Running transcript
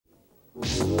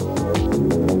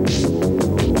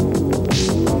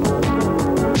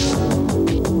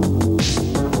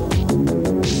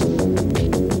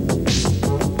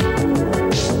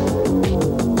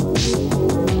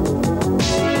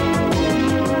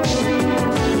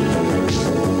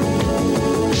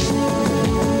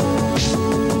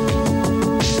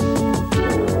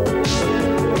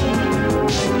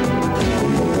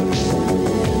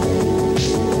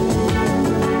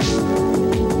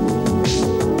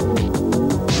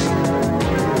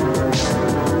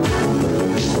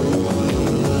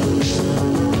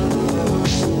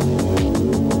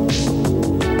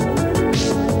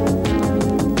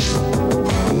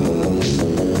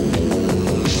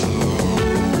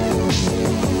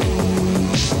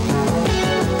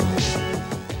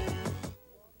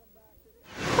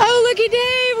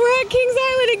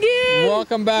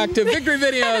Welcome back to Victory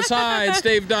Videos. Hi, it's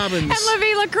Dave Dobbins. And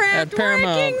LaVie LaCraft. At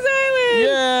Paramount. We're at Kings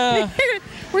Island. Yeah.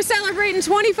 We're celebrating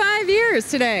 25 years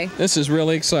today. This is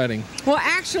really exciting. Well,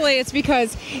 actually, it's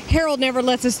because Harold never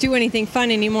lets us do anything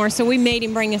fun anymore, so we made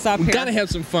him bring us up here. We've got to have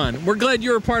some fun. We're glad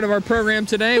you're a part of our program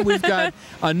today. We've got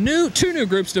two new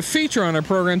groups to feature on our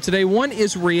program today. One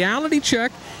is Reality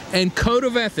Check and Code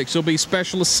of Ethics. Will be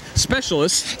specialists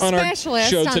on our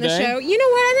show today. You know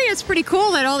what? I think it's pretty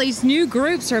cool that all these new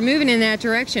groups are moving in that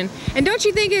direction. And don't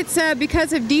you think it's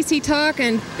because of DC Talk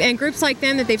and groups like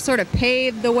them that they've sort of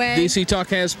paved the way? DC Talk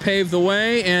has paved the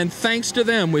way, and thanks to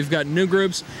them, we've got new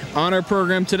groups on our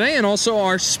program today, and also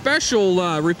our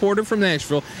special reporter from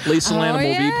Nashville, Lisa Lanham,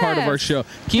 will be part of our show.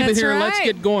 Keep it here. Right. Let's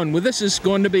get going. Well, this is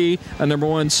going to be a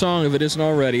 #1 song if it isn't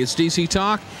already. It's DC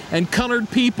Talk and Colored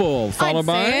People, followed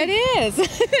by... It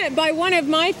is. By one of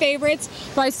my favorites,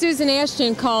 by Susan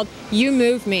Ashton, called You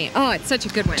Move Me. Oh, it's such a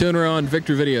good one. Tune her on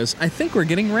Victory Videos. I think we're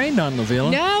getting rained on,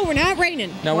 Lavila. No, we're not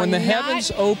raining. Now, when the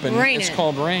heavens open, it's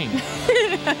called rain.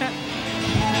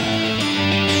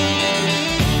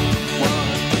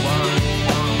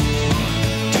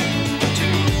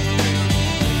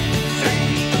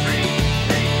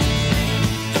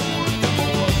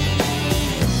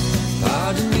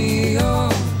 Pardon me, your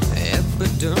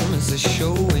epidermis is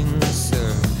showing,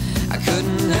 sir. I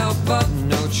couldn't help but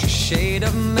note your shade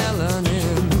of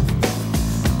melanin.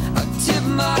 I tip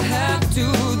my hat to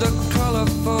the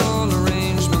colorful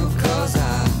arrangement, 'cause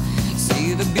I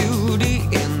see the beauty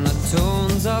in the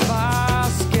tones of our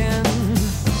skin.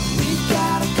 We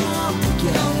gotta come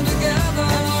together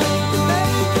and take the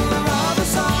maker of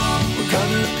us all. We're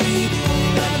colored people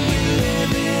and we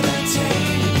live in a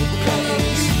tiny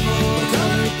place. We're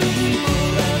colored people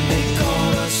and they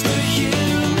call us the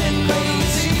human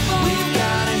race. We've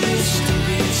got a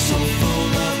history so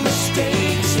full of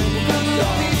mistakes, and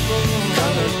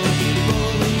colored people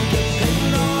who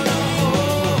depend on our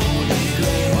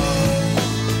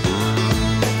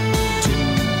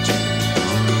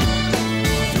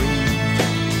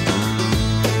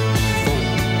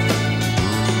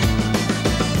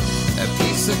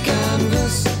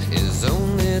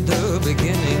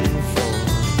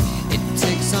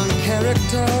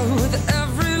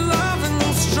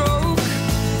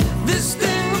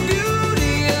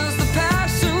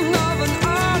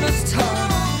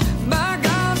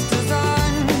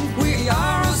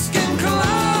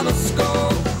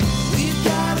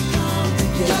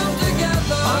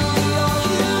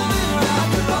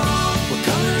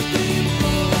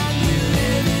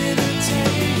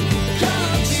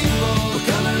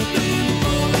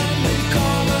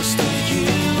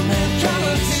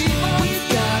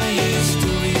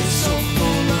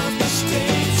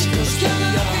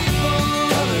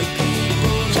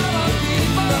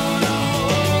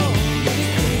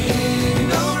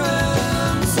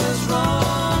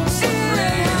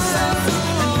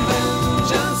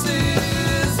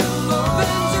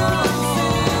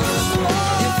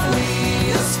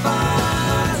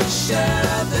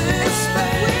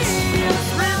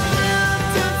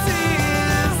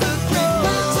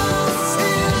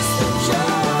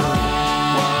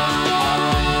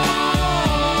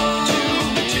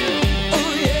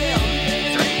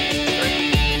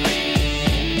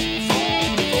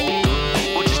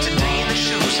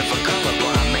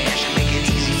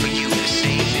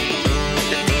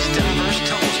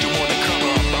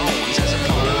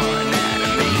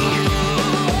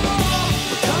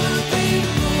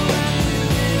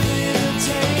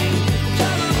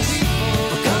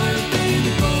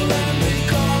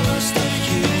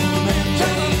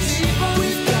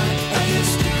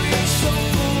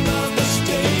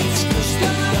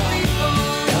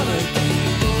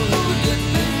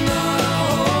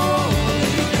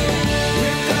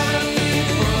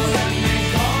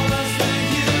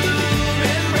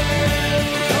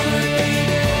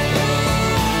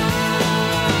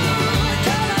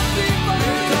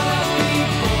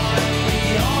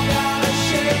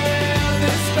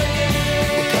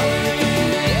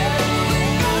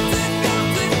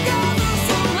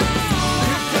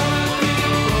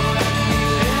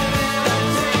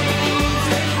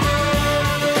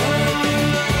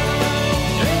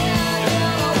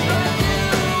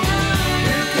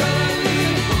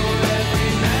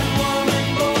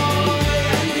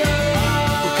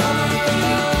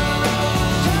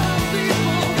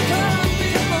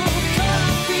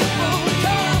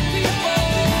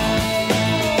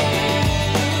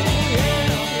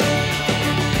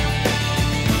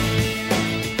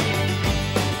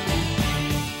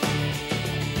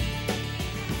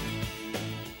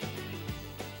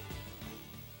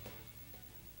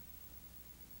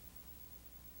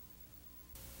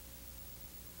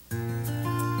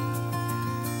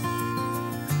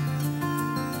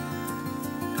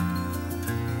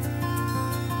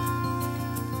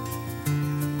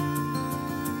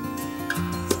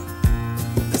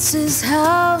This is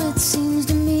how it seems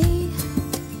to me.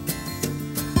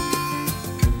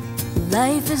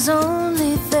 Life is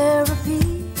only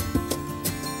therapy,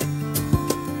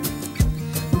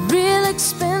 real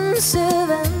expensive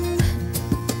and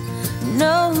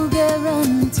no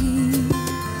guarantees.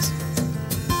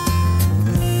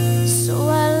 So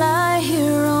I lie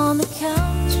here on the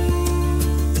couch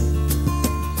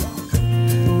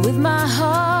with my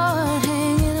heart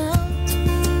hanging out,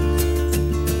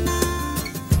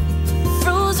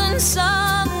 frozen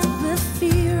solid with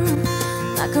fear,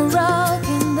 like a rock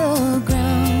in the ground.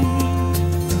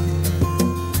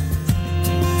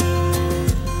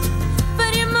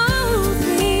 But you move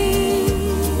me,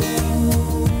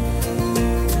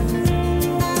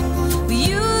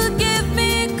 you give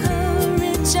me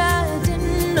courage I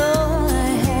didn't know I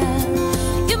had.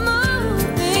 You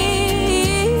move me,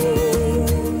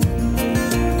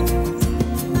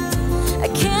 I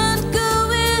can't go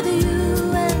with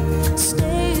you and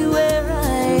stay where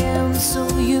I am, so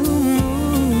you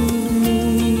move me.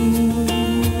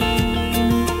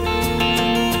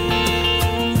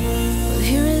 Well,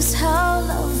 here is how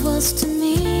love was to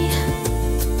me.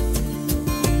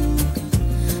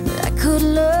 I could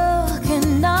look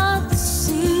and not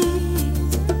see,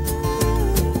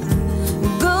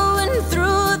 going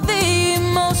through the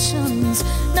emotions,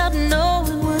 not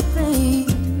knowing what they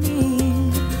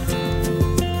mean.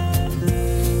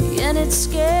 And it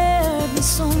scared me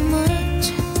so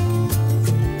much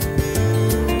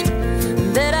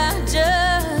that I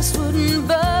just wouldn't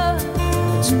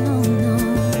budge. No, no,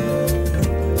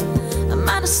 I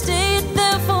might have stayed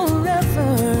there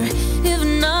forever if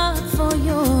not for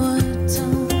your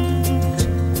touch.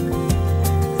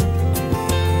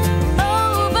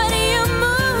 Oh, but you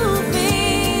move me,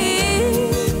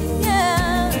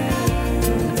 yeah,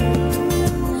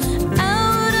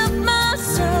 out of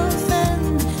myself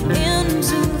and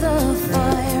into the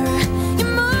fire. You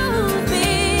move me,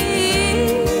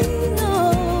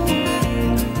 oh,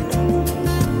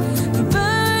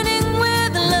 burning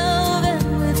with love and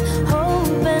with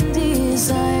hope and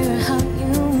desire. How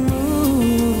you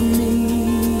move me.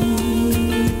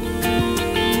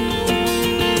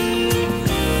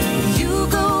 You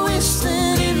go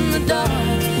whistling in the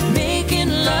dark, making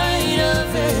light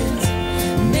of it,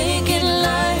 making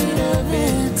light of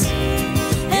it.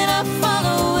 And I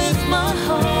follow with my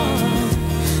heart,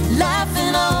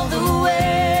 laughing all the way.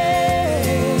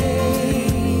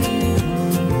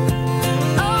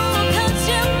 Oh, 'cause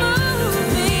you move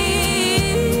me,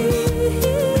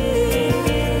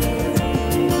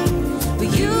 but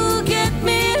you get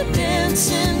me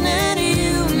dancing and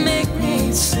you make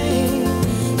me sing.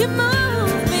 You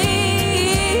move me,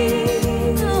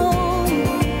 oh.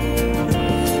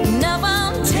 Now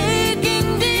I'm taking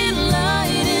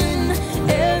delight in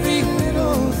every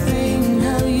little thing.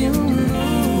 How you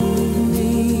move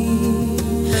me,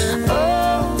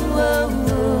 oh, oh,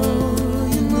 oh,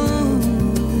 you move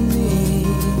me,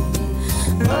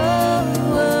 oh,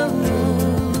 oh, oh,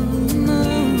 you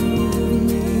move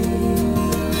me,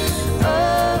 oh,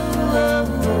 oh,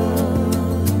 oh,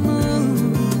 move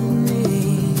me,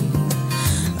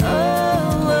 oh,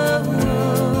 oh,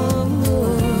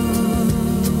 oh.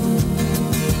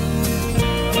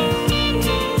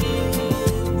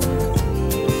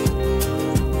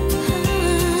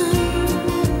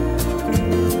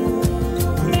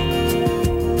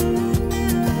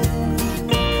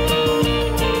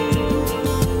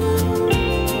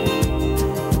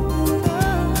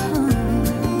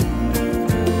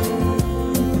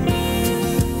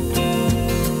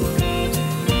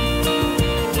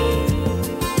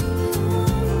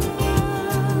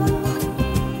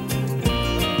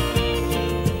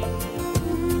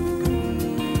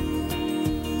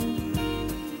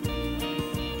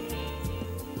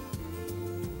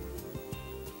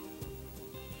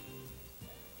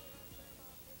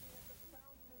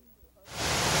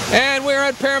 And we're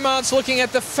at Paramount's looking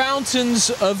at the fountains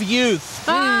of youth.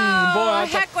 Oh,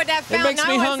 heck with that fountain. makes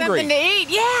me I want hungry. something to eat.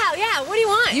 Yeah, yeah. What do you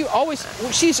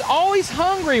want? She's always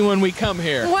hungry when we come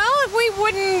here. Well, if we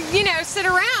wouldn't, sit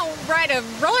around, ride a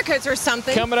roller coaster or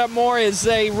something. Coming up more is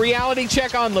a reality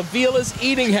check on Lavila's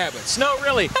eating habits. No,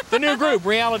 really, the new group,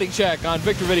 Reality Check on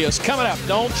Victor Videos. Coming up.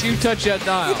 Don't you touch that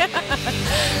dial.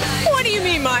 What do you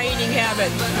mean, my eating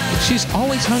habit? She's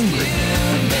always hungry.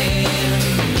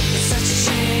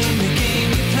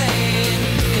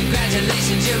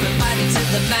 Congratulations, you're invited to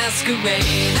the masquerade.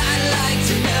 I'd like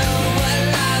to know what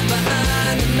lies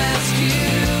behind the mask you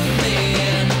wear.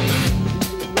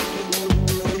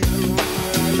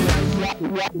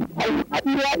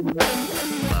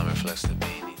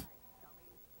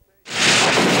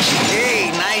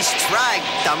 Hey, nice try,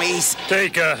 dummies.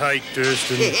 Take a hike,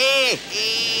 Thurston.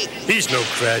 He's no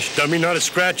crash dummy, not a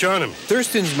scratch on him.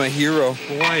 Thurston's my hero.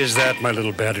 Why is that, my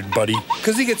little battered buddy?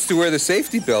 Because he gets to wear the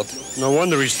safety belt. No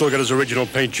wonder he's still got his original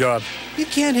paint job. You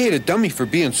can't hate a dummy for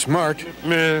being smart.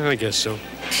 I guess so.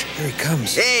 Here he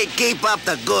comes. Hey, keep up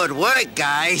the good work,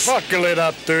 guys. Buckle it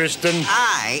up, Thurston.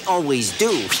 I always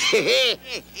do.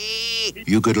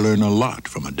 You could learn a lot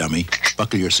from a dummy.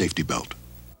 Buckle your safety belt.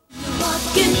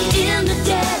 Walking in the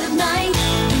dead of night,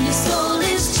 and your soul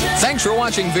is just... Thanks for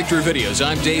watching Victory Videos.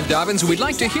 I'm Dave Dobbins. We'd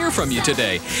like to hear from you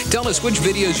today. Tell us which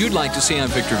videos you'd like to see on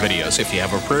Victory Videos. If you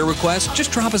have a prayer request,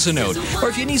 just drop us a note. Or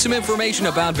if you need some information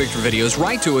about Victory Videos,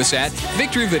 write to us at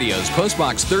Victory Videos, Post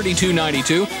Box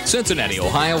 3292, Cincinnati,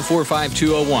 Ohio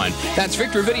 45201. That's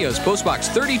Victory Videos, Post Box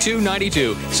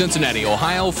 3292, Cincinnati,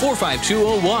 Ohio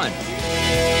 45201.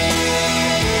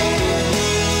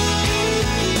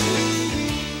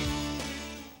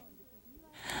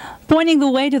 Pointing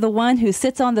the way to the one who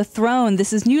sits on the throne.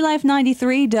 This is New Life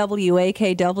 93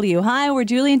 WAKW. Hi, we're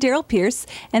Julie and Daryl Pierce,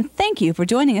 and thank you for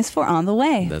joining us for On the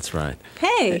Way. That's right.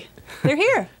 Hey, they're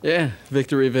here. Yeah,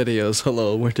 Victory Videos.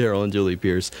 Hello, we're Daryl and Julie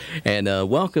Pierce, and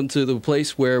welcome to the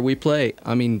place where we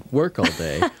work all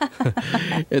day.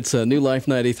 It's New Life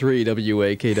 93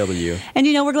 WAKW. And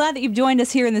we're glad that you've joined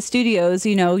us here in the studios.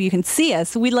 You can see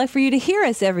us. We'd like for you to hear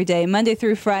us every day, Monday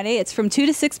through Friday. It's from 2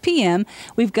 to 6 p.m.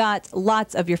 We've got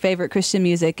lots of your favorite Christian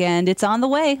music, and it's on the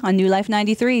way on New Life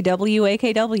 93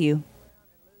 WAKW.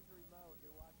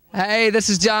 Hey, this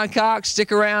is John Cox.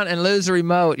 Stick around and lose the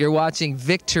remote. You're watching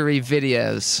Victory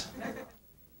Videos.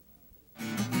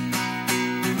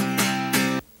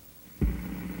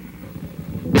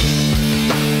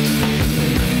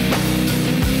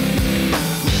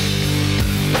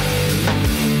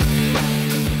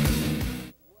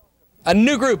 A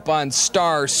new group on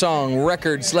Star Song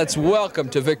Records. Let's welcome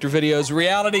to Victor Videos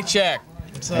Reality Check.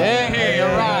 Hey,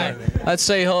 all right. Let's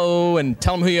say hello and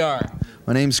tell them who you are.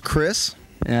 My name's Chris.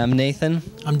 And I'm Nathan.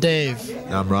 I'm Dave.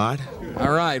 I'm Rod. All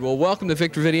right. Well, welcome to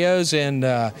Victor Videos, and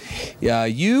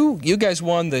you guys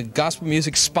won the Gospel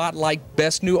Music Spotlight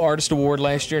Best New Artist Award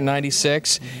last year,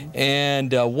 '96.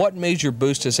 And what major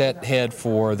boost has that had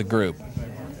for the group?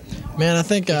 Man, I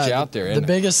think out there, the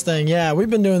biggest thing, we've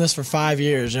been doing this for 5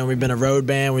 years. We've been a road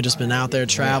band. We've just been out there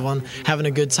traveling, having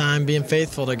a good time, being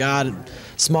faithful to God.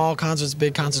 Small concerts,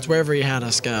 big concerts, wherever He had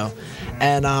us go.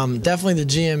 And definitely the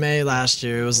GMA last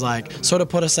year, it was like sort of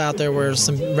put us out there where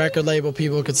some record label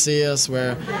people could see us,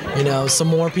 where some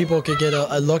more people could get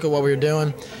a look at what we were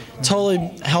doing. Totally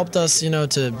helped us,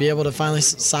 to be able to finally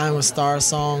sign with Star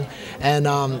Song. And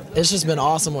it's just been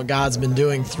awesome what God's been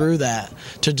doing through that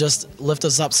to just lift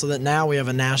us up so that now we have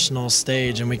a national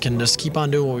stage and we can just keep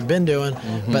on doing what we've been doing,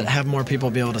 but have more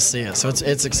people be able to see us. So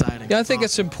it's exciting. Yeah, I think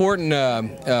it's important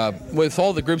with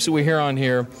all the groups that we hear on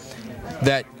here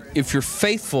that if you're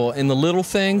faithful in the little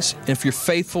things, if you're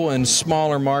faithful in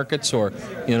smaller markets or,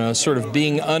 sort of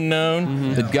being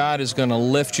unknown, that God is going to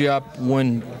lift you up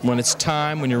when it's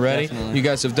time, when you're ready. Definitely. You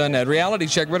guys have done that. Reality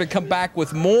Check, we're going to come back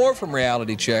with more from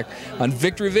Reality Check on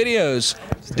Victory Videos.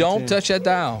 Don't touch that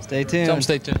dial. Stay tuned. Tell them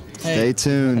stay tuned. Stay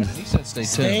tuned. He said stay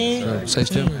tuned. So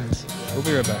stay tuned. We'll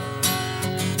be right back.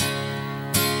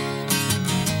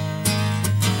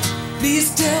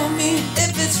 Please tell me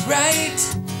if it's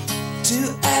right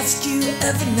to ask you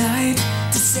every night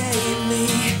to save me.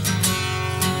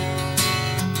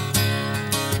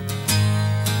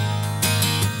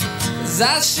 'Cause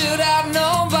I should have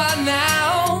known by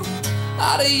now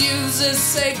how to use this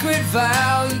sacred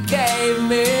vow you gave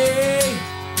me.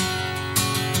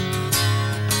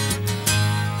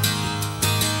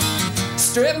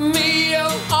 Strip me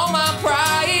of all my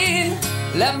pride,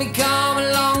 let me come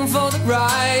along for the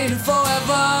ride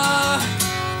forever.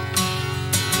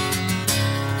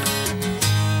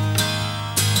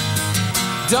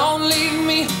 Don't leave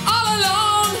me all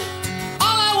alone.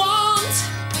 All I want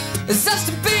is us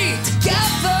to be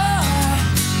together.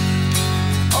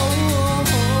 Oh,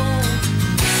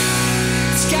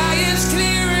 sky is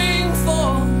clearing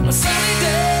for a sunny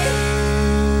day.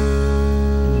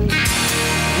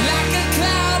 Like a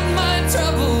cloud, my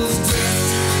troubles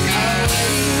drift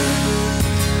away.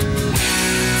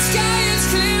 Sky is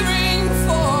clearing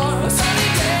for a sunny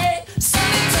day,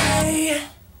 sunny day.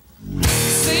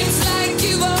 Seems like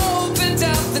you've opened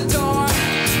up the door.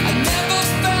 I never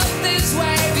felt this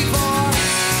way before.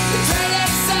 You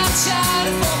traded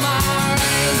sunshine for my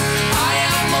rain. I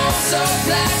am oh so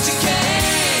glad you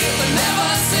came. I've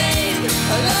never seen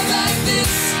a love like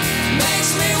this.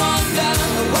 Makes me wonder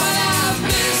what I've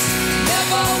missed.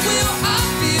 Never will I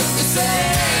feel the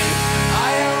same.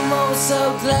 I am oh so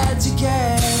glad you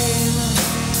came.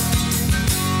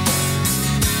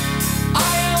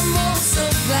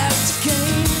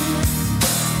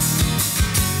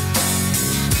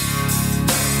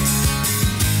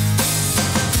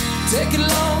 Take a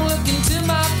long look into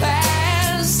my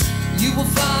past. You will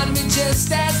find me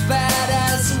just as bad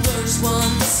as the worst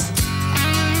ones.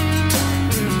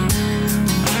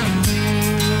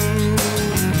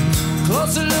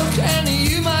 Closer look and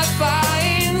you might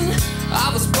find I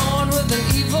was born with an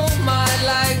evil mind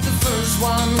like the first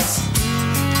ones.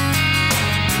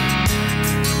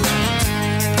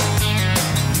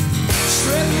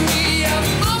 Strip me of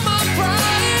all my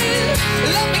pride.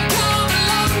 Let me come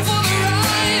along for the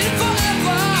ride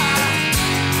forever.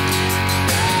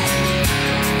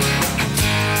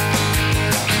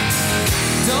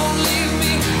 Don't leave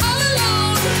me all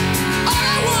alone. All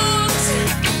I want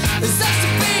is us to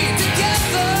be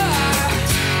together.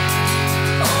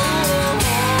 Oh,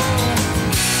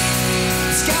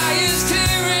 the sky is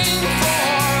clearing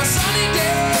for a sunny day.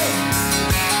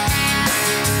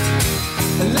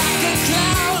 Like a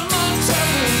cloud, my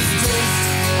troubles drift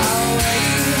away.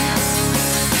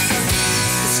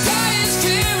 The sky is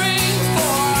clearing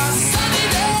for a sunny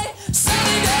day,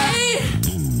 sunny day.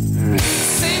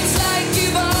 Seems like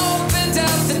you've opened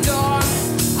up the door.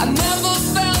 I never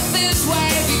felt this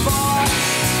way before.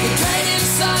 You're trading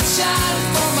sunshine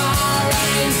for my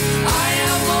rain. I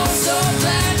am oh so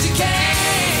glad you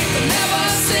came. I've never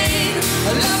seen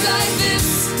a love like this.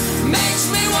 Makes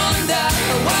me wonder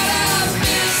what I've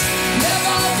missed.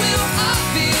 Never will I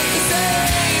feel the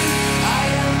same. I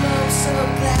am oh so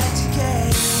glad you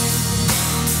came.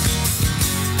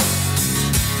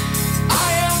 I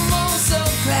am oh so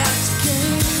glad you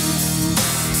came.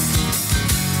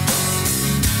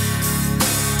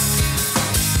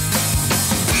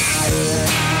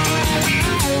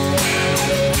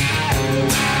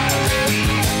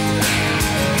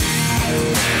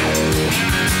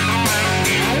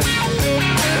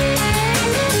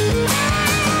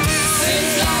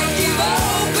 Seems like you've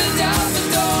opened up the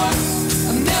door.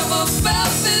 I've never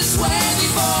felt this way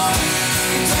before.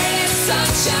 You're trading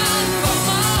sunshine for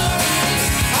my rain.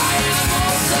 I am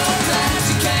oh so glad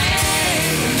you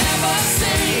came. Never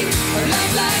seen a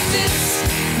love like this.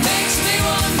 Makes me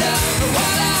wonder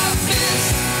what I've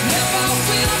missed. Never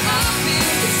will I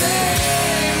feel the same.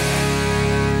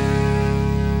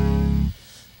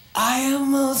 I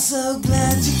am oh so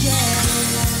glad you came.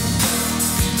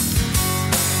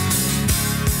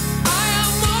 I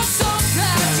am oh so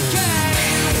glad you came.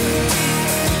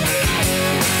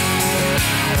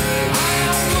 I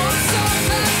am oh so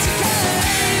glad you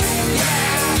came. Yeah.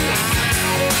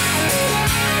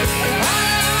 I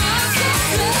am so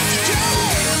glad you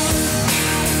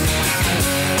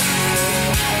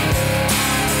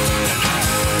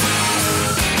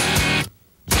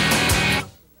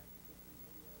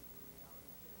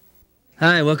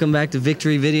Hi, welcome back to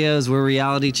Victory Videos. We're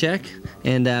Reality Check,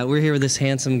 and we're here with this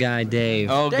handsome guy,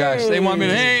 Dave. Oh gosh, they want me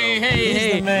to.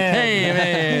 Hey,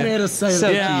 man. He made us say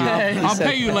So that. I'll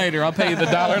pay you later. I'll pay you the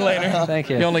 $1 later. Thank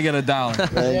you. You only get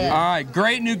 $1. All right,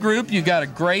 great new group. You got a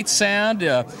great sound.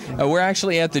 We're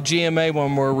actually at the GMA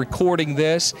when we're recording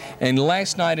this, and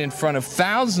last night in front of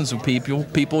thousands of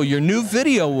people, your new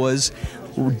video was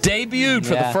debuted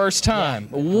for the first time.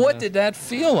 What did that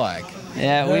feel like?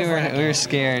 Yeah, we were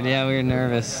scared. Yeah, we were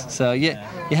nervous. So you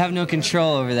have no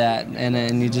control over that,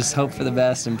 and you just hope for the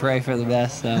best and pray for the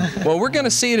best. So. Well, we're going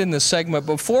to see it in this segment.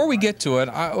 Before we get to it,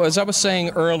 as I was saying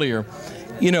earlier,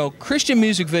 you know, Christian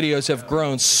music videos have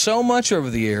grown so much over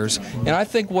the years, and I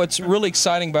think what's really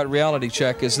exciting about Reality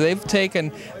Check is they've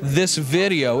taken this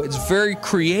video. It's very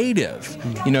creative.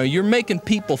 You know, you're making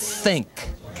people think.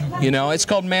 You know, it's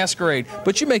called Masquerade,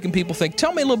 but you're making people think.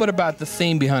 Tell me a little bit about the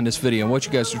theme behind this video and what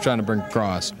you guys are trying to bring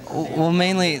across. Well,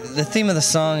 mainly, the theme of the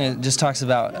song, it just talks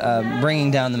about bringing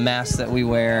down the mask that we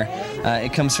wear.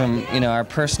 It comes from, you know, our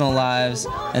personal lives,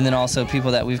 and then also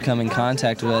people that we've come in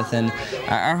contact with. And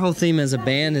our whole theme as a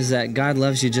band is that God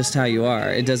loves you just how you are.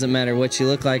 It doesn't matter what you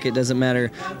look like. It doesn't matter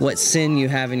what sin you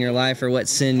have in your life or what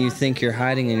sin you think you're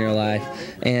hiding in your life.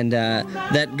 And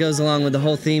that goes along with the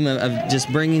whole theme of just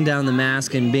bringing down the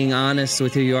mask and being honest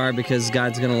with who you are, because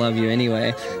God's going to love you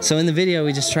anyway. So in the video,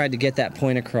 we just tried to get that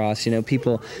point across. You know,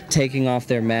 people taking off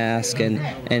their mask and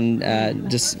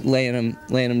just laying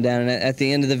them down. And at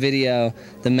the end of the video,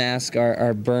 the masks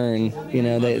are burned. You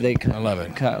know, they I love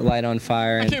it. Light on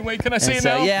fire. I can't wait. Can I see it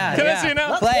so, now? Yeah. Can I see it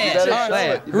now? Play it. Play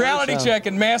it. Reality Check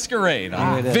and Masquerade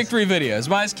on Victory Videos.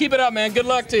 Miles, keep it up, man. Good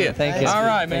luck to you. Thank you. All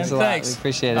right, man. Thanks a lot. We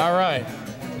appreciate it. All right.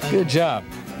 Good job.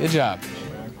 Good job.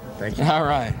 Thank you. All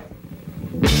right.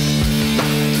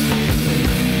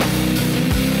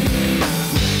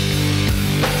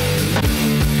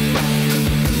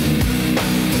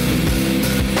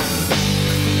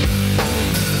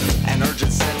 An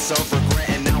urgent sense of regret,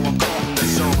 and now I'm caught in the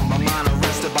zone. My mind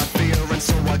arrested by fear, and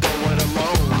so I go it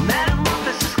alone.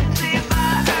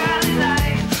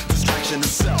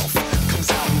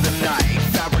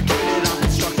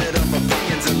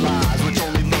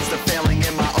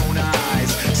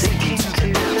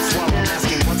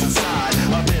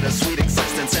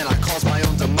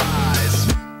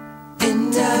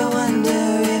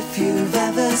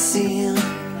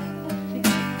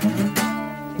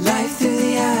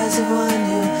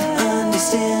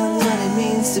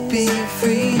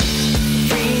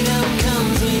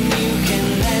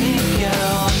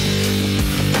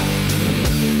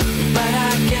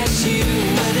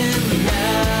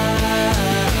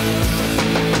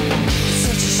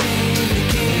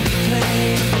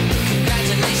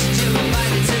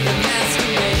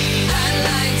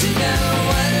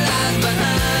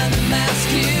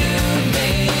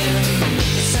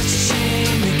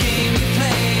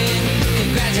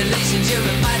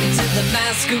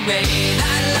 masquerade.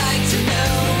 I'd like to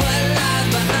know what lies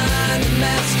behind the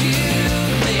mask you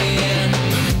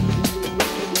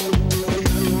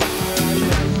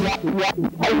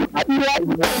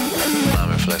Mine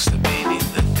reflects the meaning,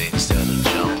 the things that are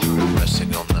shown.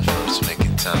 Resting on the first,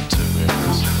 making time to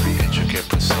rehearse. Intricate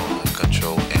persona,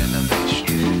 control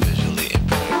animation. Visually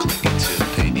impaired, clinging to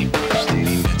painting burst.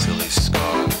 Mentally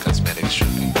scarred, cosmetic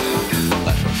stripping.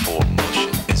 Life in full motion,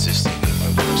 existing in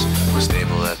reverse.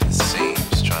 Stable at the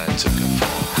seams, trying to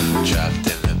conform. Trapped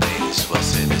in the maze, while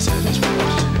sin is at its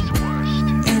worst.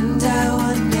 And I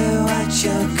wonder what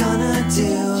you're gonna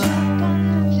do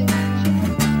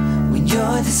when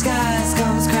your disguise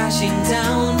comes crashing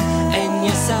down and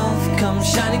yourself comes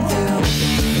shining through.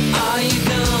 Are you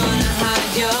gonna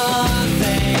hide your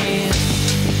face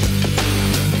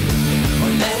or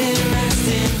let it rest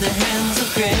in the hands of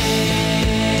grace?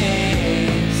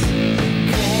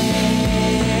 Grace.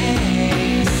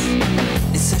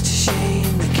 It's such a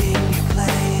shame the game you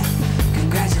play.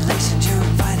 Congratulations, you're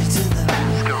invited to the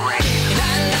masquerade. And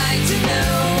I'd like to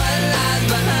know what lies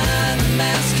behind the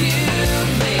mask you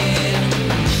made.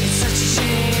 It's such a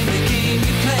shame the game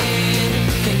you played.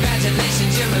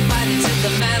 Congratulations, you're invited to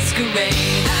the masquerade.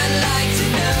 I'd like to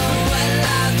know what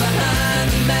lies behind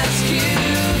the mask you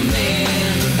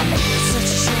made. It's such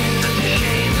a shame the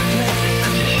game you played.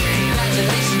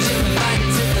 Congratulations, you're invited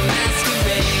to the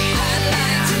masquerade. I'd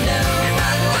like to know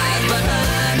what lies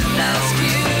behind the mask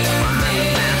you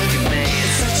made.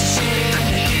 It's such a shame the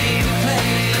game you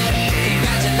played.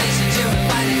 Congratulations, you're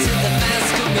invited to the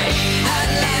masquerade.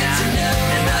 I'd like to know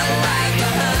what lies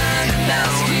behind the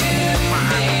mask you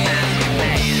made.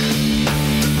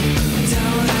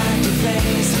 Don't hide your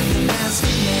face with the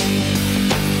masquerade.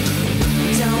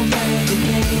 Don't play the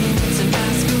game, it's a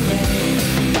masquerade.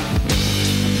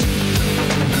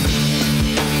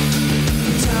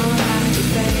 Don't hide your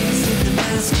face with the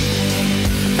masquerade.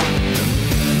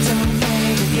 Don't play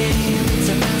the game, it's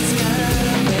a masquerade.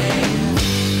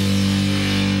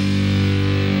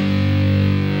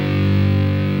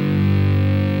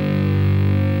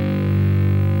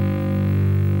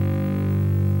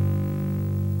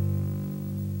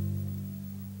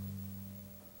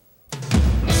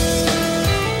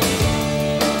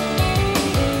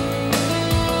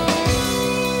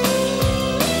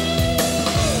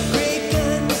 Great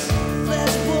guns,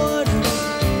 flash borders,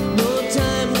 no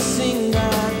time to sing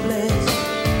God bless.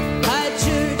 High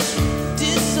church,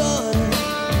 disorder,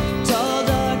 tall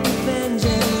dark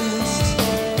evangelists.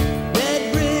 Red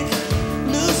brick,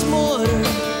 loose mortar,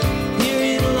 here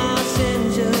in Los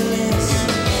Angeles.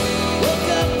 Woke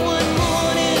up one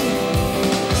morning,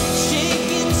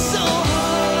 shaking so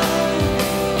hard.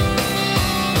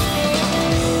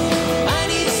 I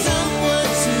need someone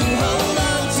to hold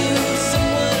on to,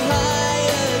 someone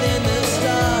higher than the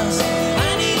stars. I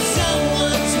need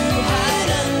someone to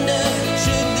hide under,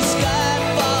 should the sky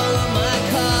fall on my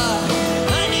car.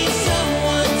 I need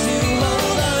someone to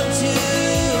hold on to.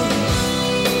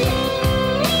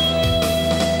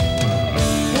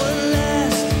 One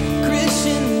last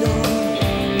crescendo,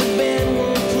 the band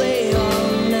won't play all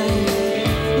night.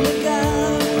 Look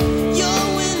out your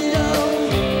window,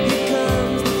 here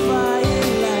comes the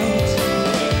firelight.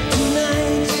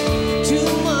 Tonight,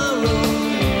 tomorrow,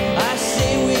 I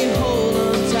say we hold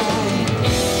on tight.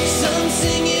 Some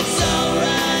sing it's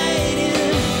alright in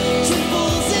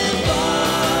triples and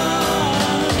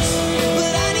bars,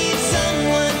 but I need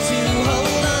someone to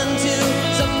hold on to,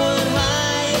 someone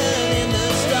higher than the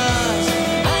stars.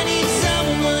 I need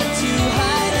someone to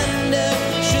hide under,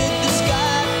 should the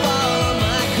sky fall on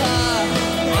my car.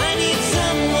 I need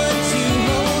someone to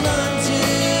hold on to.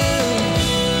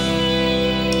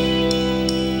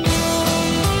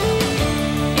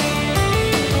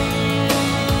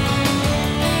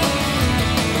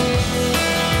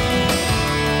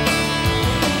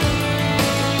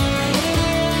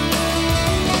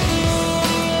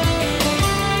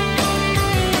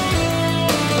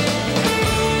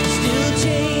 Still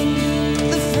chained,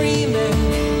 the free man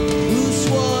who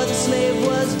swore the slave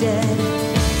was dead.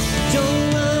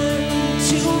 Don't run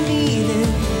to meet him,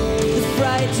 the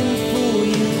frightened fool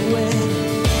you wed.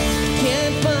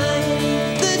 Can't find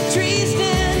the tree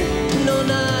stand, no,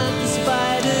 not the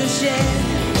spider shed.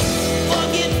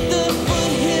 Forget the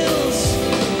foothills,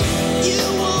 you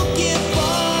won't get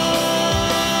far.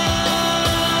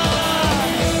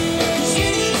 'Cause you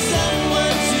need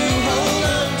someone to hold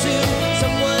on to,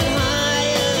 someone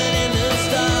higher than the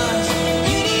stars.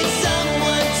 You need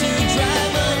someone to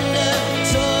drive under,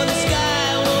 so the sky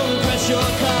won't crush your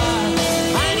car.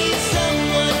 I need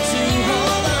someone to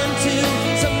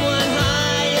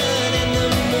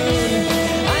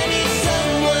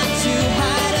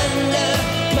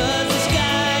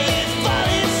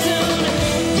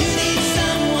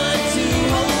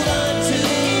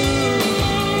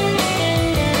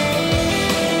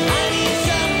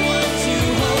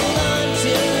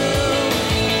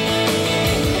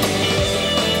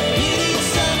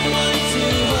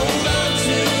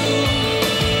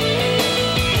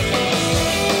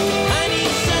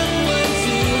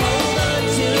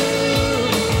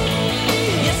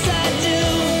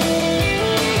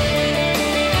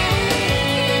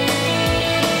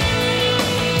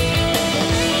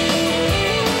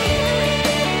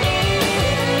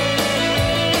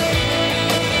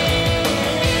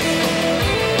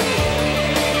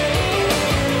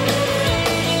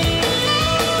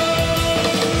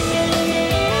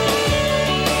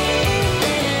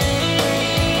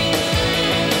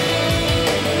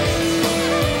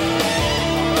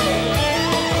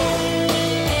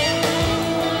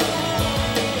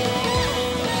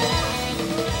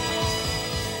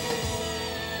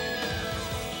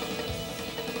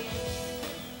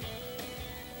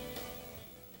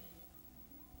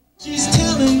Okay,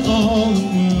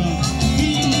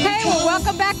 well,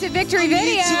 welcome back to Victory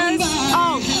Videos.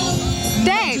 Oh,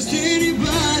 Dave.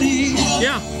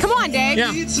 Yeah. Come on, Dave.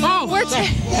 Yeah. Oh,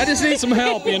 I just need some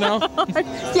help, you know.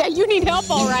 Yeah, you need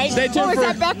help, all right. Stay tuned was for...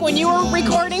 that back when you were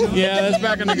recording? Yeah, that's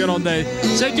back in the good old days.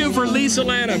 Stay tuned for Lisa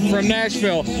Lana from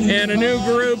Nashville and a new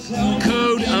group,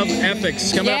 Code of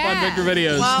Ethics, coming up on Victor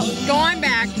Videos. Well, go on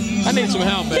back. I need some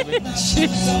help, baby.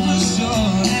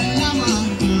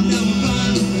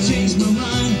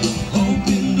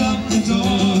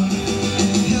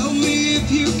 Help me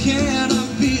if you can, I'm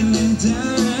feeling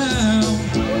down.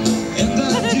 And I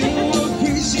do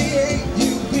appreciate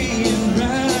you being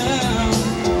around.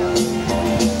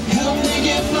 Help me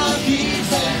get my feet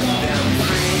back on. I'm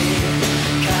free,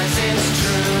 'cause it's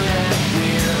true that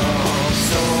we're all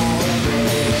so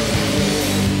afraid.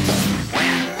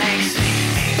 When they see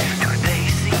me, or they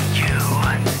see you,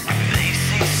 they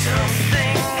see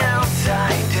something else I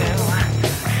do.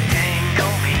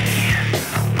 Tangle me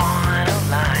on a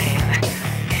line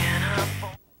in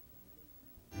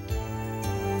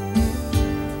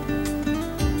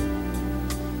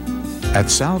a At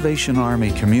Salvation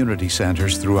Army community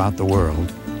centers throughout the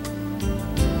world,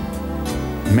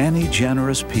 many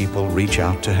generous people reach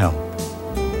out to help,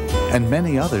 and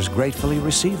many others gratefully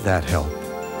receive that help.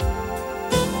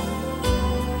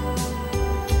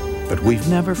 But we've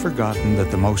never forgotten that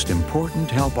the most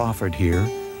important help offered here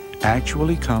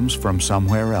actually comes from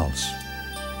somewhere else.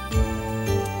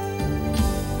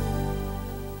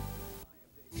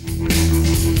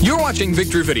 You're watching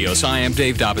Victory Videos. I am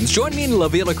Dave Dobbins. Join me in La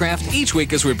Villa Craft each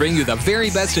week as we bring you the very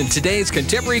best in today's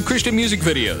contemporary Christian music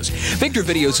videos. Victory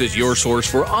Videos is your source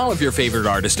for all of your favorite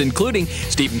artists, including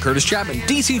Stephen Curtis Chapman,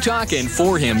 DC Talk, and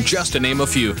For Him, just to name a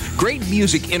few. Great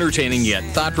music, entertaining yet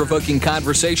thought-provoking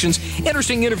conversations,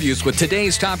 interesting interviews with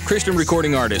today's top Christian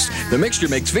recording artists. The mixture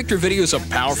makes Victory Videos a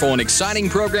powerful and exciting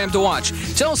program to watch.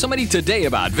 Tell somebody today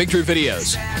about Victory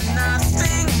Videos.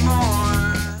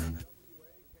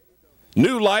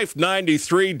 New Life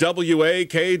 93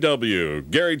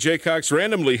 WAKW. Gary Jaycox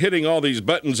randomly hitting all these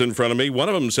buttons in front of me. One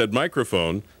of them said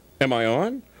microphone. Am I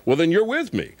on? Well, then you're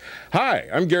with me. Hi,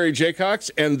 I'm Gary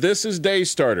Jaycox, and this is Day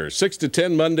Starter, 6 to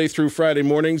 10 Monday through Friday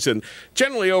mornings. And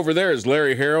generally over there is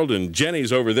Larry Harold, and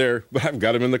Jenny's over there, but I've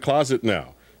got him in the closet now.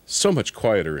 So much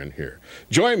quieter in here.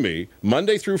 Join me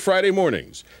Monday through Friday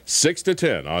mornings, 6 to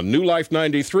 10 on New Life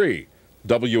 93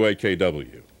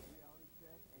 WAKW.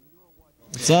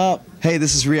 What's up? Hey,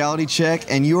 this is Reality Check,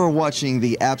 and you are watching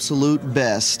the absolute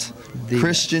best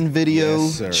Christian video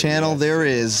channel there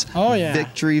is. Oh, yeah.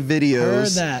 Victory Videos. Heard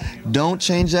that. Don't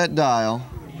change that dial.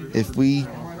 If we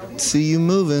see you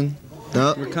moving,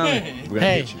 oh, we're coming.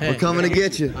 Hey, We're coming to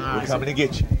get you. We're coming to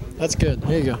get you. That's good.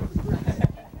 Here you go.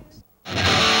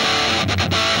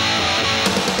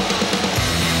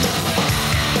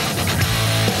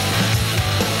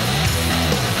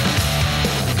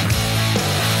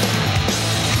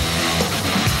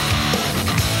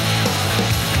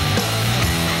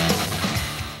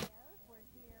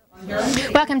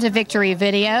 Welcome to Victory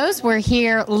Videos. We're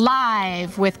here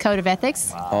live with Code of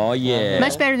Ethics. Oh, yeah.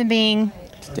 Much better than being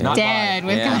dead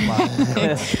with Yeah.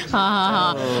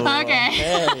 Okay.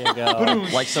 There you go.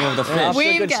 Like some of the fish.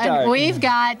 We've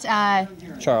got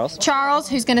Charles,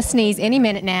 who's going to sneeze any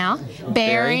minute now.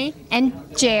 Barry and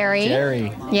Jerry.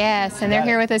 Yes, and they're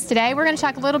here with us today. We're going to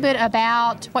talk a little bit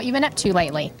about what you've been up to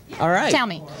lately. All right. Tell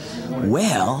me.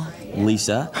 Well,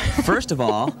 Lisa, first of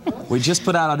all, we just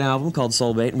put out an album called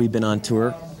Soulbait, and we've been on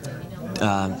tour,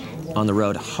 on the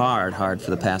road hard for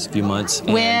the past few months.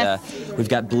 And we've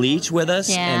got Bleach with us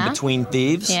and Between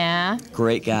Thieves. Yeah.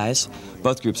 Great guys.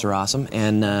 Both groups are awesome.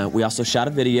 And we also shot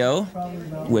a video,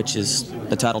 which is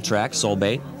the title track,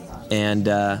 Soulbait. And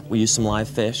we used some live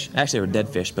fish. Actually, they were dead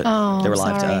fish, but they were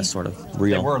live to us, sort of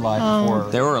real. They were alive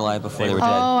before. They were alive before they were dead.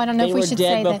 Oh, I don't know if we should say that.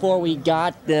 They were dead before we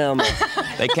got them.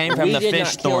 They came from the fish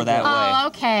store that way. Oh,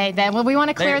 okay. Well, we want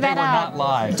to clear that up. They were not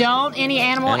live. Don't any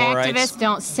animal activists, rights.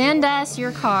 don't send us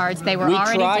your cards. They were we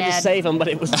already dead. tried to save them, but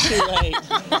it was too late.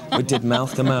 We did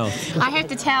mouth to mouth. I have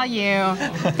to tell you,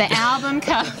 the album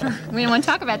cover, we want to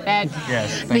talk about that.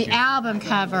 Yes, The album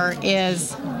cover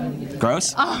is...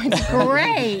 Gross? Oh, it's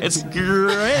great. It's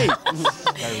great.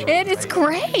 It is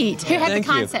great. Who had Thank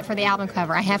the you. concept for the album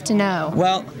cover? I have to know.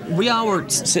 Well, we all were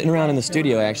sitting around in the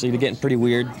studio, actually, getting pretty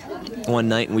weird. one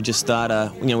night, and we just thought,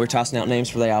 we were tossing out names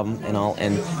for the album and all,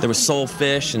 and there was Soul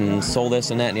Fish and Soul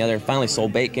this and that and the other, and finally Soul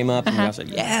Bait came up, and we all said,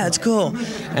 yeah, it's cool.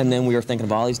 And then we were thinking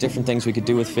of all these different things we could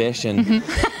do with fish, and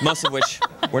most of which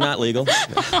were not legal.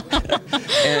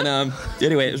 And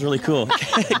anyway, it was really cool.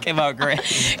 It came out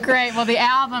great. Great. Well, the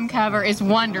album cover is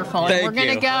wonderful. Thank and we're going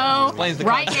to you. go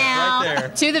right now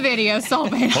right to the video, Soul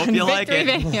Bait Hope on you like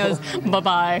Victory it. Videos.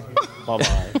 Bye-bye.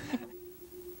 Bye-bye.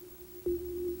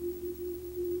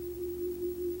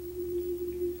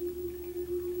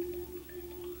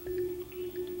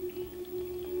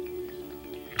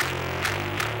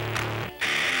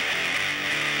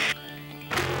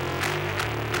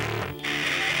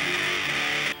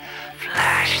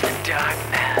 Flash the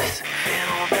darkness,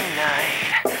 fill the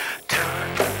night,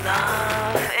 turn the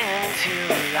love into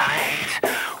light.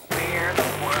 We're the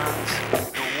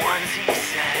ones he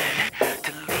said,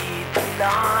 to lead the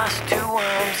lost to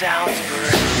arms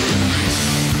outspread.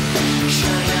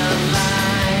 Shine a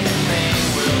light and they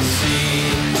will see,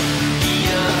 be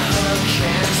a hook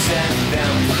and set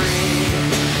them free.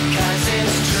 'Cause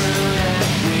it's true that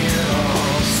we're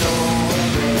all so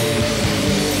afraid.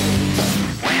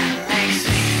 When they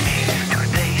see me, do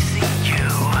they see you?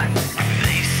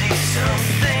 They see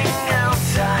something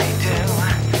else I do.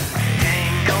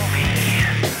 Dangle me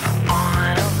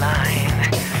on a line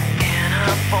in a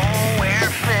bowl where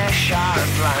fish are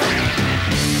blind.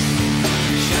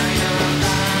 Shine a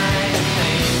light and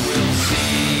they will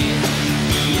see.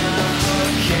 Be a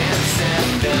hook and set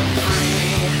them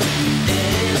free.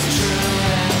 It is true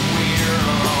that we're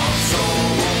all so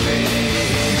big.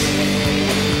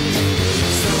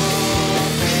 So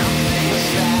something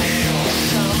special,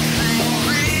 something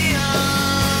real.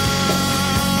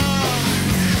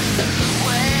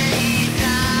 Way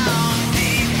down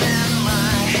deep in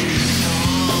my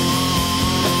soul.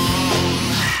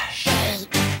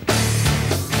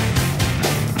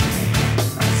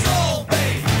 Soul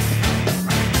Bait.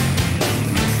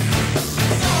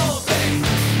 Soul Bait.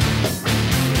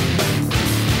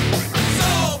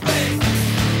 Soul Bait.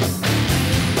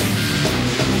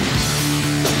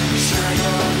 Shine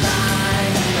a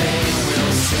light and they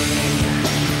will see.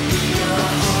 Be a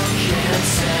hook and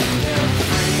set them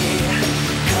free.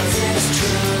 'Cause it's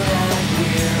true that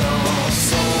we're all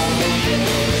soul bait.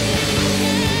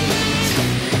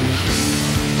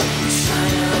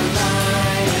 Shine a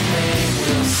light and they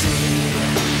will see.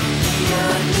 Be a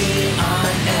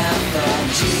neon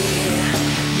FLG.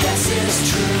 Yes, it's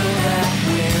true that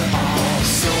we're all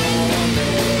soul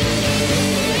bait.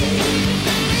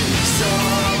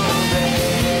 Soul bait.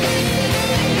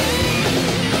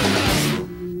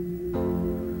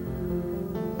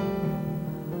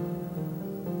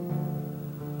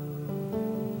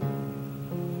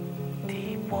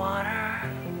 Deep water.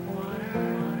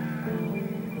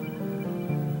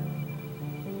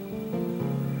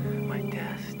 My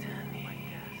destiny.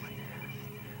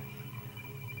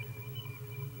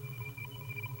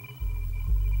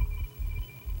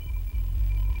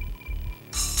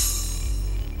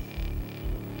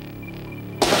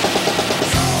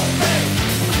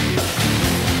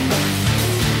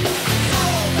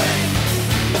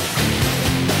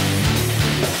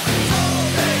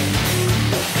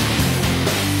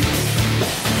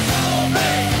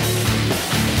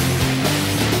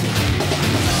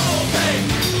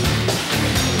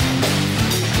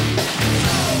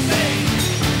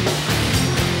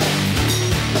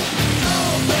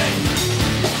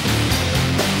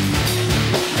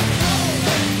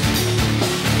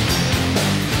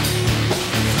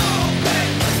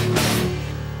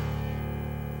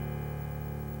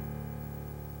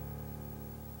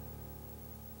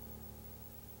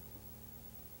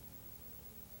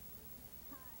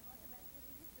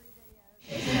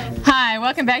 Hi,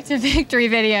 welcome back to Victory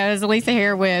Videos. Lisa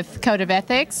here with Code of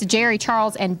Ethics. Jerry,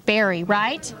 Charles, and Barry,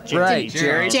 right? Right,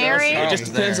 Jerry. It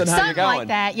just depends on how you're Something going. like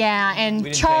that, yeah.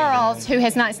 And Charles, who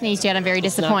has not sneezed yet, I'm very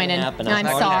disappointed. I'm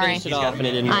sorry.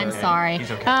 I'm sorry.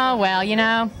 Oh, well, you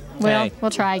know. We'll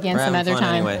try again We're some having other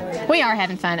fun time. anyway. We are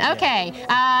having fun. Okay,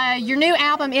 your new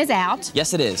album is out.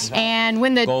 Yes, it is. And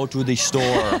when the Go to the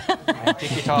store.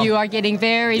 you are getting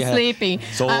very sleepy.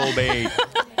 Soul Bait.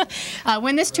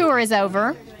 When this tour is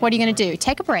over, what are you going to do?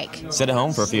 Take a break. Sit at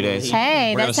home for a few days.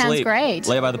 Hey, We're that gonna sounds sleep. great.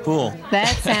 Lay by the pool.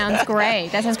 That sounds great.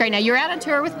 That sounds great. Now, you're out on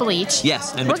tour with Bleach.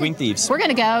 Yes, and Between Thieves. We're going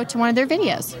to go to one of their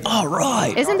videos. All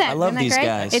right. Isn't that I love isn't that these great?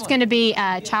 guys. It's going to be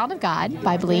Child of God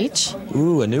by Bleach.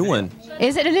 Ooh, a new one.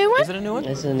 Is it a new one? Is it a new one?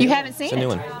 You haven't seen It's a new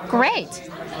it? one. Great.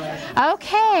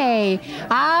 Okay.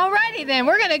 Alrighty then.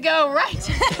 We're going to go right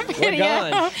to the video.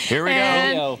 going. Here we go.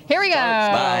 And here we go.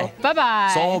 Bye.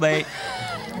 Bye-bye. Soul Bait.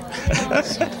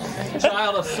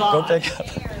 Child of Go pick up.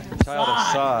 Child of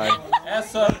Sod.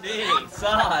 S-O-D.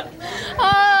 Sod.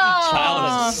 Oh.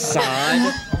 Child of Sod.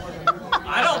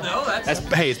 I don't know.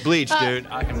 Hey, it's bleach, dude.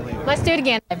 I can believe it. Let's do it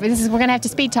again. We're going to have to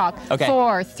speed talk. Okay.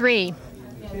 4, 3.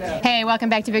 Hey, welcome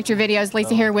back to Victory Videos.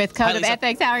 Lisa here with Code of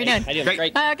Ethics. How are you doing? How you doing?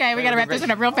 Great. Okay, we got to wrap this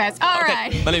one up real fast. All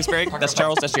right. My name's Greg. That's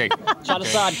Charles. That's Jake. Child of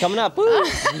Sod coming up. Woo.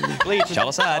 Bleach.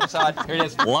 Child of Sod. Here it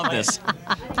is. Love this.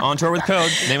 On tour with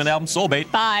Code. Name of the album, Soulbait.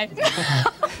 Bye.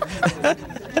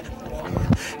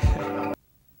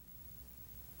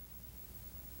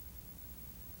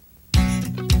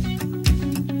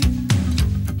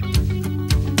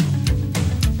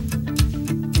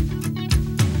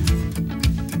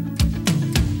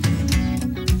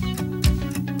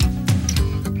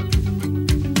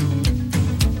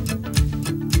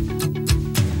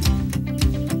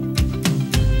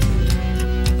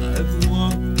 I've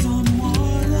walked on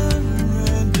water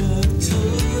and I've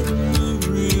turned the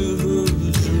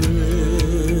rivers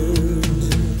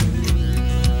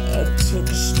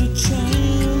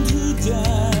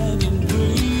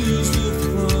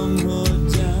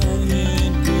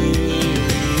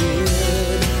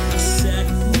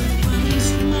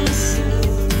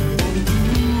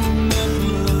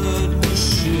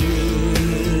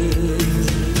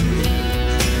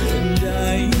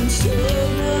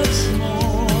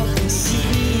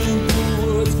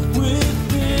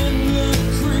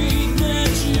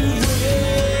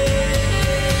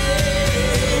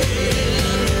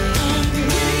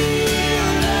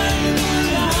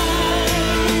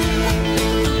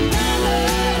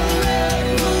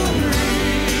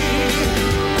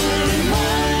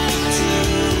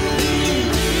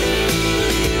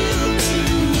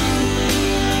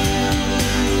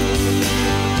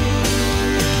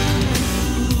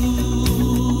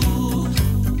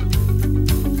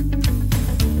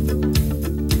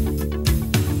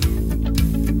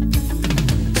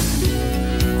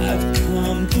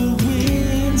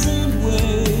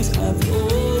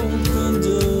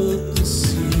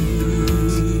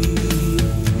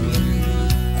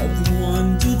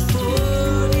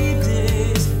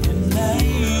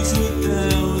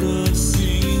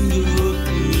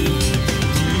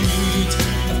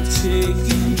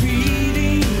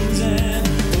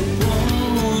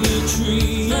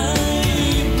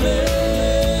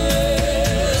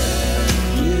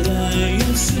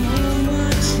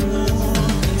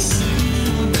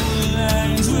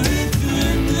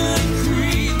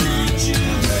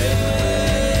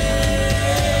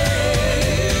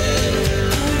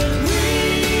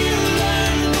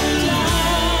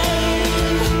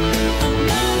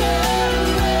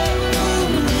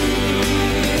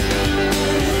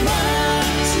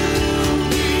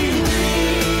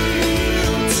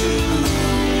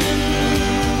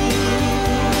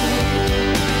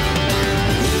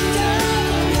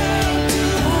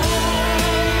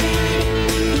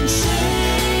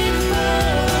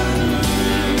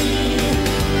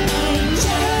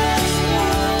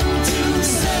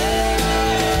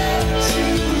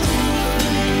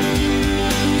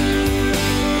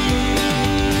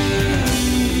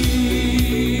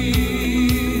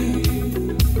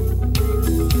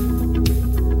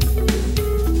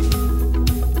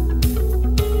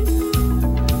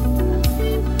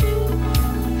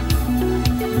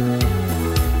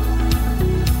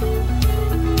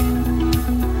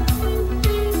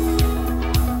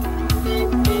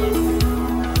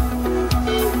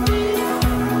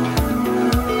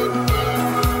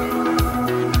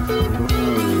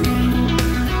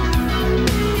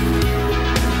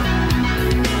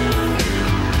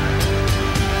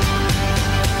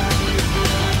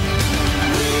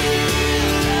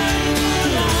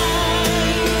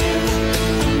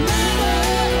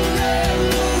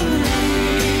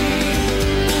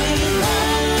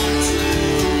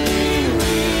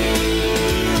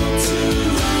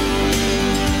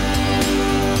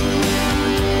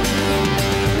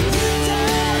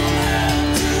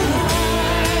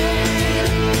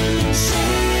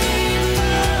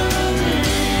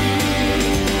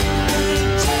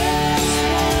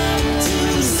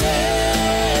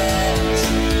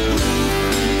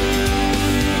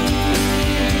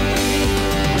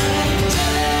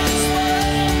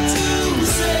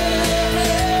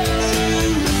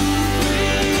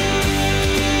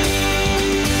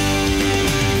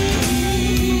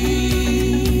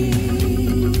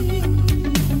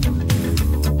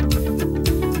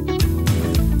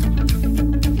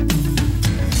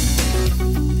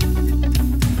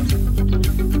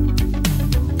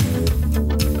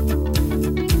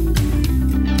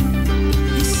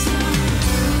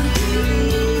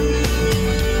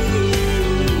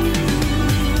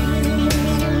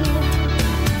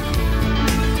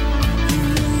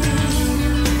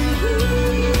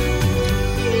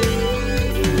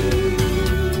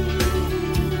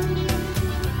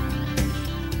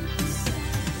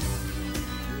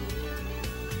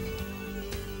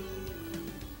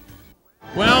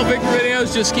Well, Victor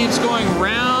Videos just keeps going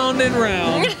round and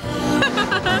round.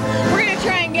 We're going to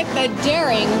try and get the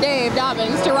daring Dave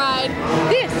Dobbins to ride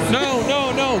this. No.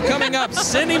 Coming up,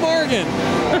 Cindy Morgan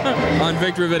on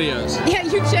Victor Videos. Yeah,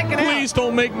 you check it out. Please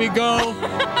don't make me go.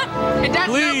 It does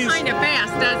Please. go kind of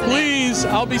fast, doesn't it? Please,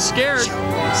 I'll be scared.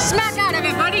 Smack out of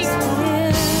it, buddy.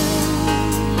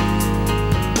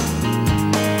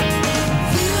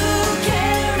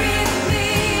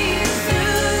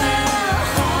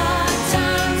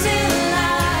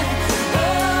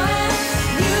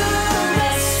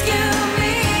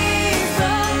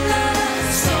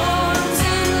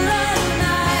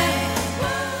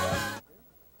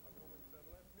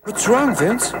 What's wrong,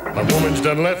 Vince? My woman's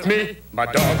done left me, my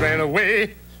dog ran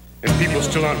away, and people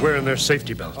still aren't wearing their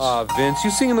safety belts. Aw, Vince, you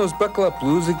singing those buckle up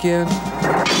blues again?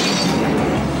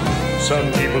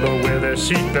 Some people don't wear their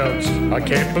seat belts. I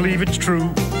can't believe it's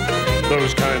true.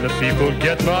 Those kind of people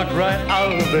get knocked right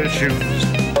out of their shoes.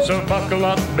 So buckle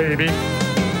up, baby.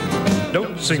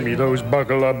 Don't sing me those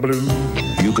buckle up blues.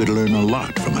 You could learn a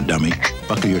lot from a dummy.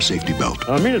 Buckle your safety belt.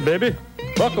 I mean it, baby.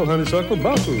 Buckle, honeysuckle,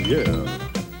 buckle, yeah.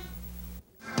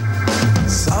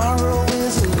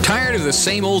 Tired of the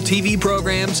same old TV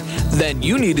programs? Then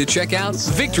you need to check out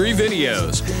Victory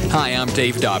Videos. Hi, I'm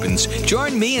Dave Dobbins.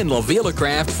 Join me and La Vila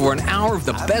Craft for an hour of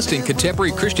the best in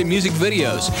contemporary Christian music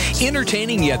videos.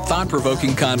 Entertaining yet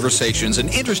thought-provoking conversations and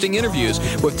interesting interviews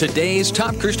with today's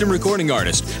top Christian recording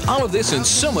artists. All of this and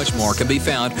so much more can be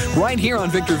found right here on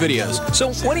Victor Videos.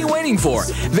 So what are you waiting for?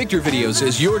 Victor Videos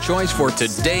is your choice for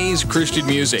today's Christian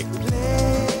music.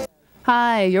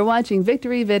 Hi, you're watching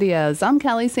Victory Videos. I'm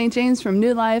Kelly St. James from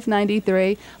New Life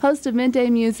 93, host of Midday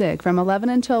Music from 11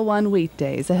 until 1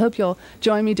 weekdays. I hope you'll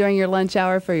join me during your lunch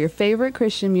hour for your favorite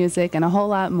Christian music and a whole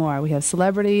lot more. We have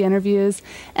celebrity interviews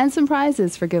and some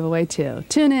prizes for giveaway too.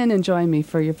 Tune in and join me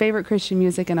for your favorite Christian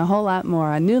music and a whole lot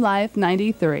more on New Life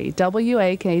 93,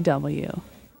 WAKW.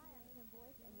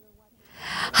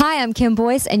 Hi, I'm Kim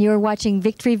Boyce, and you're watching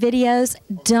Victory Videos.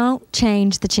 Don't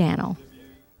change the channel.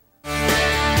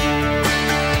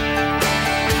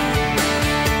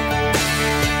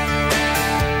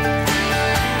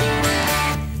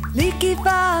 Leaky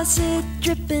faucet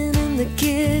dripping in the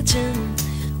kitchen,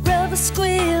 rubber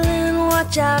squealing,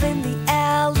 watch out in the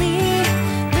alley.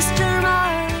 Mr.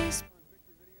 Marley's.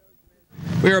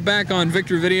 We are back on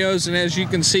Victor Videos, and as you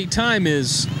can see, time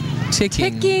is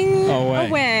ticking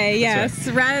away. Yes,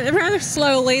 right. rather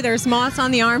slowly. There's moths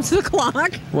on the arms of the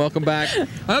clock. Welcome back.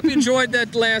 I hope you enjoyed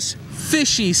that last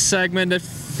fishy segment.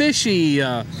 Fishy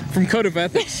from Code of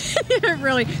Ethics.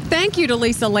 Really. Thank you to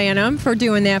Lisa Lanham for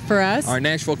doing that for us. Our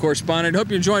Nashville correspondent. Hope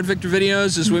you enjoyed Victor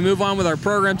Videos as we move on with our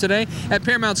program today at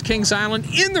Paramount's Kings Island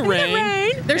in the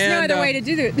rain. There's no other way to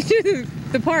do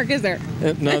the park, is there?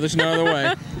 No, there's no other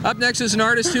way. Up next is an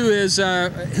artist who is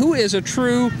a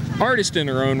true artist in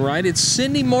her own right. It's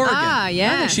Cindy Morgan. Ah,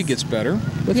 yes. I think she gets better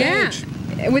with age.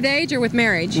 With age or with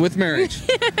marriage? With marriage.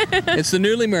 It's the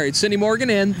newly married Cindy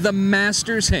Morgan and The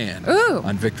Master's Hand. Ooh.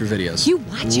 On Victor Videos. You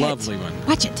watch it. Lovely one.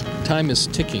 Watch it. Time is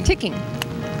ticking. Ticking.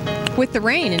 With the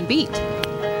rain and beat.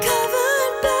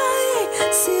 Covered by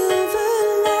silver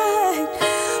light,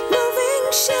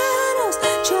 moving shadows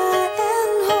try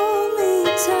and hold me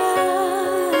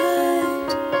tight.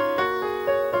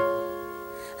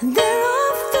 And there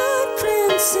are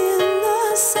footprints in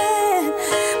the sand,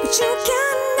 but you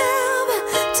can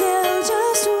tell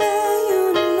just where you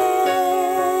land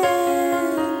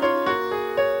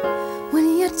when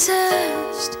you're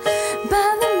touched by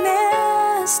the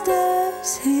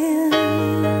Master's hand.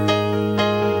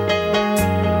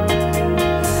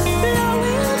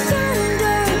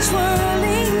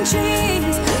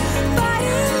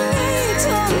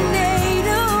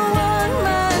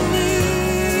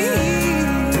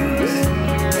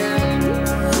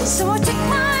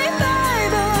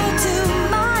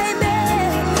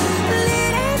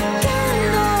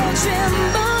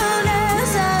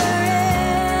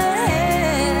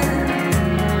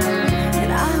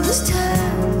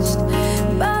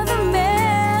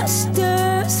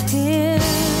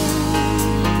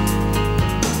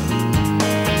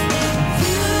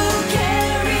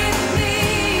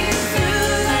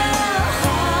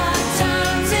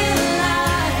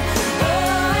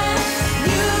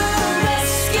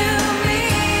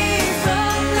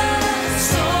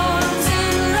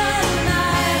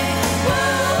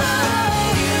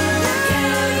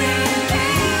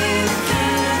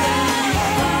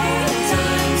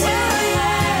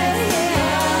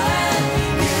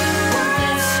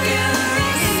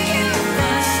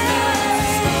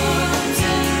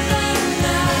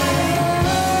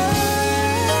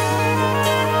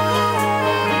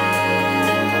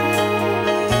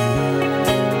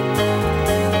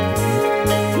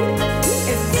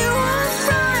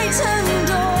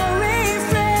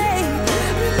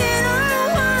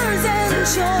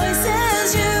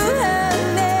 choices you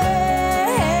have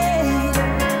made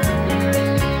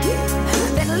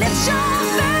that lift your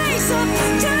face up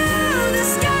to the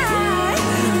sky.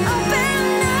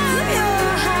 Open up your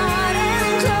heart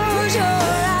and close your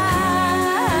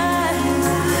eyes.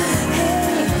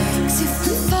 Hey, 'cause if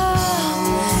we fall,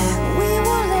 we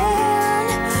will land.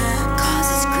 'Cause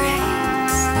His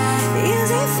grace is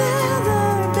a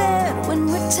feather bed when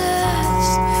we're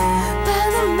touched by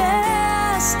the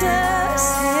Master's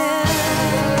hand.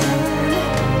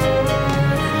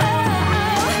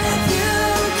 You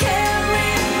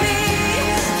carry me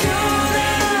through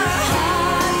the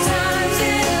hard times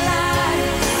in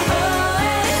life. Oh,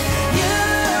 and you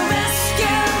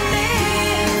rescue me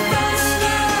from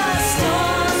the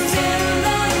storms in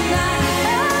the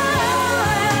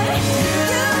night.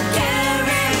 You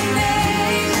carry me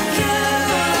through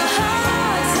the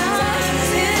hard times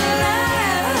in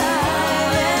life.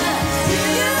 You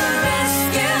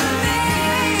rescue me.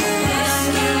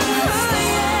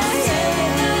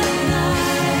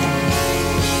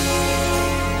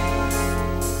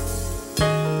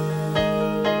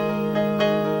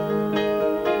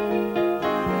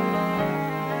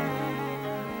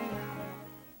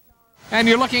 And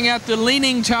you're looking at the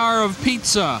Leaning Tower of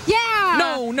Pizza. Yeah!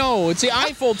 No, it's the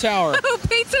Eiffel Tower. Oh,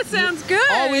 pizza sounds good.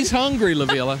 Always hungry,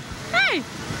 Lavila. Hey!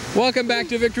 Welcome back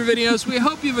to Victory Videos. We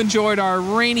hope you've enjoyed our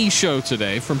rainy show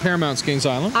today from Paramount's Kings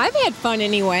Island. I've had fun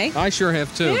anyway. I sure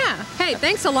have too. Yeah. Hey,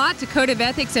 thanks a lot to Code of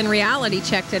Ethics and Reality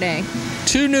Check today.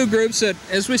 2 new groups that,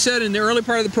 as we said in the early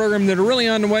part of the program, that are really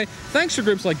on the way. Thanks to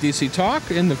groups like DC Talk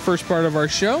in the first part of our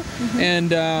show.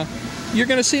 And you're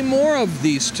going to see more of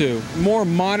these 2. More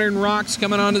modern rocks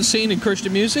coming onto the scene in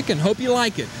Christian music, and hope you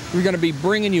like it. We're going to be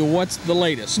bringing you what's the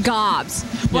latest. Gobs.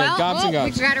 Yeah, gobs and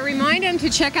gobs. We've got to remind them to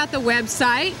check out the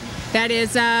website. That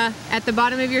is at the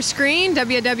bottom of your screen,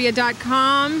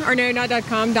 www.com, or no, not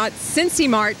 .com,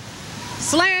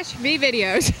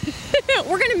 .cincymart/vvideos.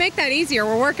 We're going to make that easier.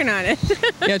 We're working on it.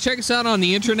 Yeah, check us out on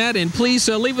the internet, and please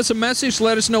leave us a message.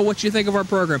 Let us know what you think of our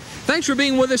program. Thanks for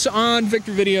being with us on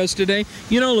Victor Videos today.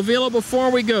 You know, Lavila, before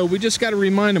we go, we just got to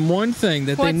remind them one thing,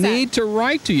 that they need to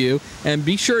write to you, and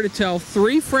be sure to tell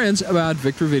 3 friends about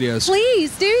Victor Videos.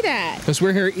 Please do that. Because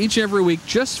we're here each and every week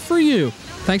just for you.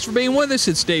 Thanks for being with us.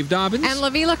 It's Dave Dobbins. And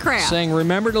Lavila Kraft. Saying,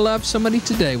 remember to love somebody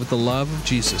today with the love of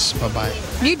Jesus. Bye-bye.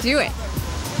 You do it.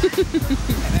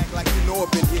 And act like you know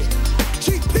up in here.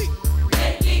 GP.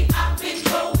 Lately I've been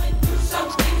going through some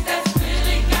things that's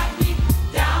really got me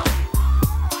down.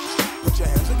 Put your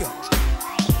hands together.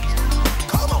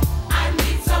 Come on. I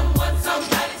need someone,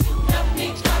 somebody to help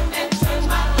me come and turn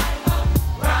my life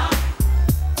around.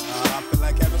 I feel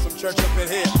like having some church up in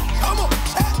here. Come on,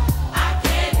 chat. I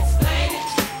can't explain it.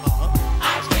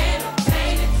 I can't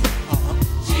obtain it.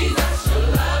 Jesus, your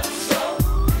love is so,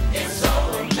 it's so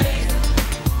amazing.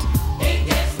 It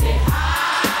gets me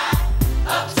high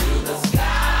up to the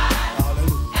sky.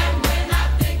 And when I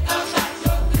think about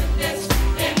your goodness,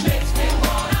 it makes me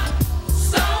wanna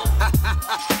song.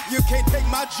 You can't take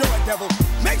my joy, devil.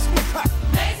 Makes me clap.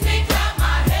 Makes me clap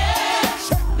my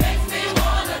hands. Makes me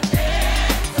wanna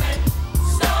dance and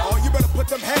stomp. Oh, you better put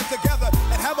them hands together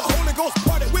and have a Holy Ghost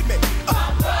party with me.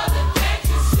 My brother, can't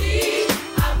you see?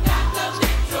 I've got the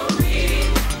victory.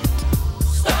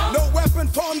 Stomp. No weapon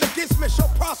formed against me shall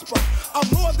prosper. I'm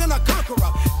more than a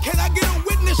conqueror. Can I get a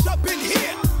witness up in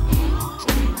here?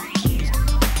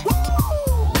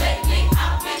 Lately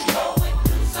I've been going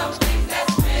through some things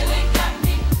that's really got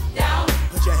me down.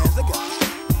 Put your hands together.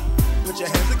 Put your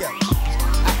hands together.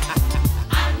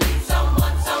 I need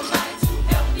someone, somebody to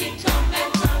help me come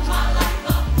and turn my life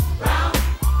around.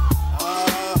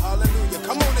 Hallelujah.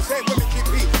 Come on and say it with me,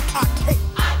 GP. I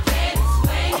can't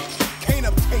explain it. Can't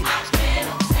obtain it.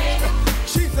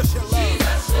 Jesus, your love.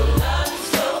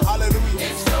 Hallelujah.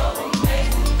 It's so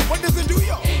amazing. What does it do,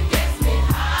 yo? It gets me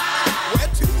high. Where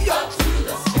to, yo? Up to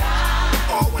the sky.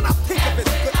 Oh, when I think of his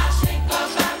When I goodness. think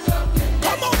about your goodness,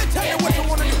 Come on and tell me what you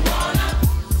want to do.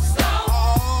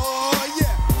 Oh,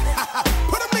 yeah.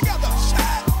 Put them together.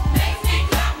 Shout. makes me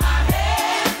clap my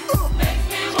hands. Makes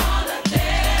me wanna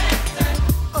dance and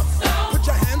stomp. Put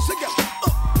your hands together.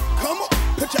 Come on.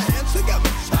 Put your hands together.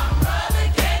 My brother,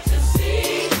 can't you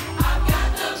see? I've got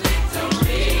the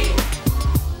victory.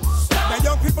 Now,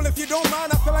 young people, if you don't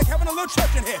mind, I feel like having a little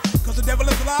church in here. Because the devil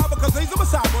is alive, because he's a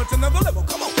Messiah. It's another level.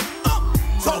 Come on.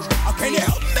 So, can you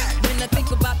help me? When I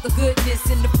think about the goodness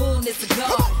and the fullness of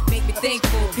God, make me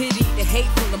thankful, pity the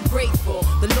hateful, I'm grateful.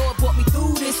 The Lord brought me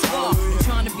through this far. I'm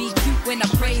trying to be cute when I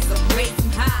praise him, raise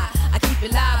him high. I keep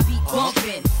it live, beat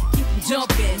bumping, keep him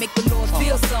jumping, make the Lord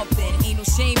feel something. Ain't no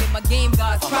shame in my game,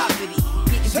 God's property.